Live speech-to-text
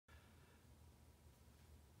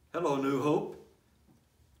Hello, New Hope.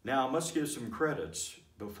 Now, I must give some credits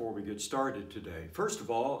before we get started today. First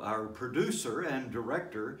of all, our producer and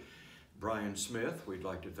director, Brian Smith, we'd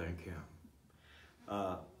like to thank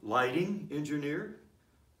him. Lighting engineer,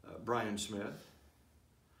 Brian Smith.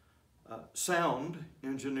 Sound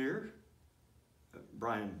engineer,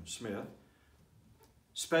 Brian Smith.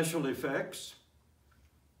 Special effects,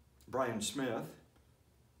 Brian Smith.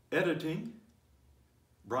 Editing,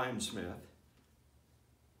 Brian Smith.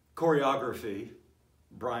 Choreography,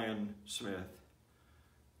 Brian Smith.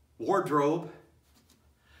 Wardrobe,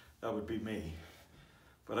 that would be me.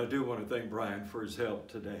 But I do want to thank Brian for his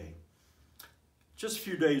help today. Just a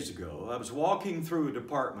few days ago, I was walking through a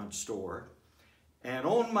department store, and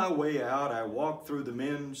on my way out, I walked through the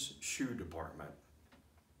men's shoe department.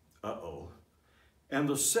 And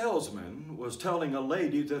the salesman was telling a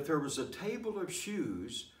lady that there was a table of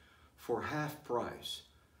shoes for half price.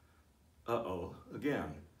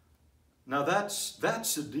 Again. Now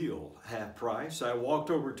that's a deal, half price. I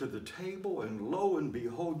walked over to the table and lo and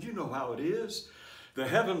behold, you know how it is. The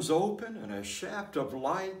heavens opened and a shaft of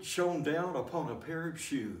light shone down upon a pair of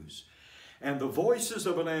shoes. And the voices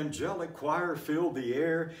of an angelic choir filled the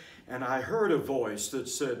air, and I heard a voice that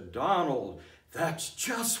said, "Donald, that's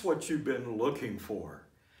just what you've been looking for."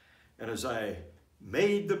 And as I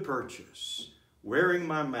made the purchase, wearing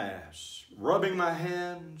my mask, rubbing my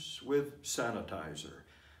hands with sanitizer,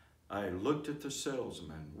 I looked at the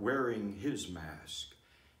salesman wearing his mask.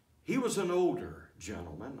 He was an older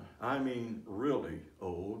gentleman, I mean really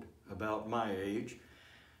old, about my age,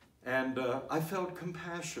 and I felt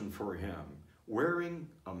compassion for him,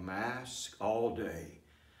 wearing a mask all day.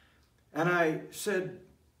 And I said,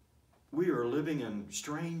 "We are living in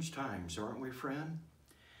strange times, aren't we, friend?"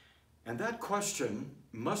 And that question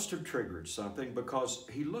must have triggered something, because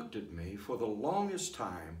he looked at me for the longest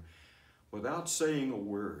time without saying a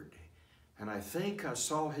word. And I think I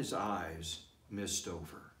saw his eyes mist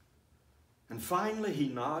over. And finally he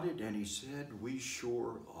nodded and he said, "We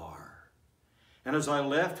sure are." And as I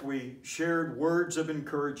left, we shared words of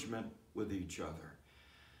encouragement with each other.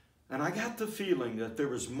 And I got the feeling that there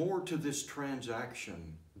was more to this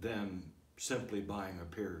transaction than simply buying a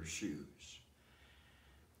pair of shoes.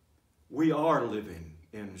 We are living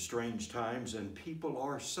in strange times and people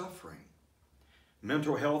are suffering.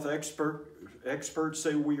 Mental health experts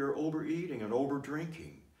say we are overeating and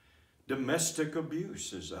overdrinking. Domestic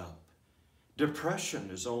abuse is up.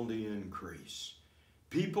 Depression is on the increase.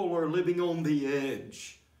 People are living on the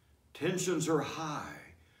edge. Tensions are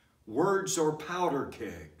high. Words are powder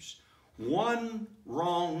kegs. One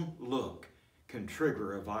wrong look can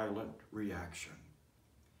trigger a violent reaction.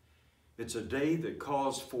 It's a day that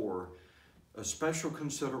calls for a special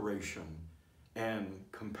consideration and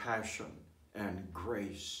compassion and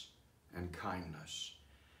grace and kindness.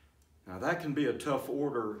 Now that can be a tough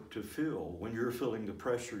order to fill when you're feeling the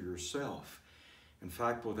pressure yourself. In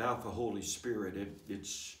fact, without the Holy Spirit,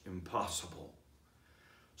 it's impossible.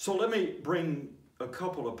 So let me bring a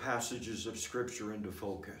couple of passages of Scripture into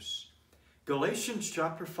focus. Galatians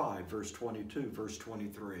chapter 5, verse 22, verse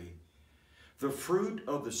 23. The fruit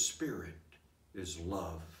of the Spirit is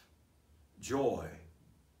love, joy,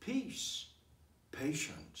 peace,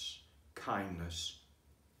 patience, kindness,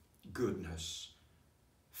 goodness,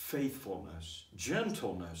 faithfulness,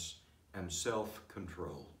 gentleness, and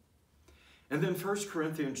self-control. And then 1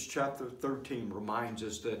 Corinthians chapter 13 reminds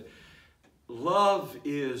us that love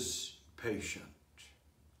is patient.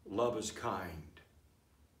 Love is kind.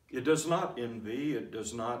 It does not envy. It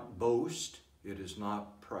does not boast. It is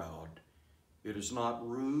not proud. It is not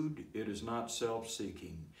rude. It is not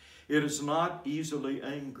self-seeking. It is not easily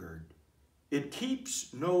angered. It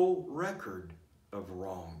keeps no record of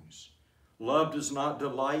wrongs. Love does not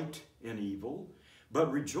delight in evil,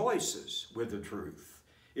 but rejoices with the truth.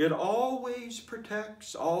 It always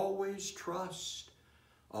protects, always trusts,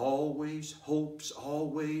 always hopes,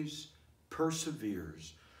 always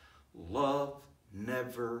perseveres. Love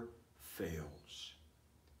never fails.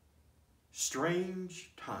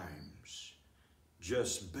 Strange times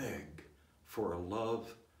just beg for a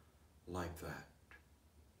love like that.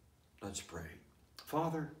 Let's pray.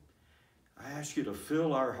 Father, I ask you to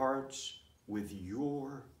fill our hearts with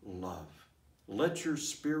your love. Let your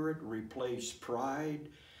Spirit replace pride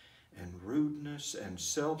and rudeness and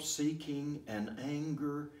self-seeking and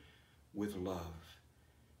anger with love.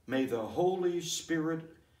 May the Holy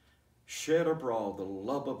Spirit shed abroad the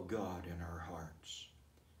love of God in our hearts.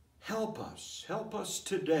 Help us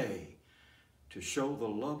today to show the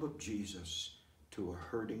love of Jesus to a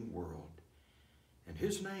hurting world. In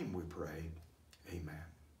his name we pray, amen.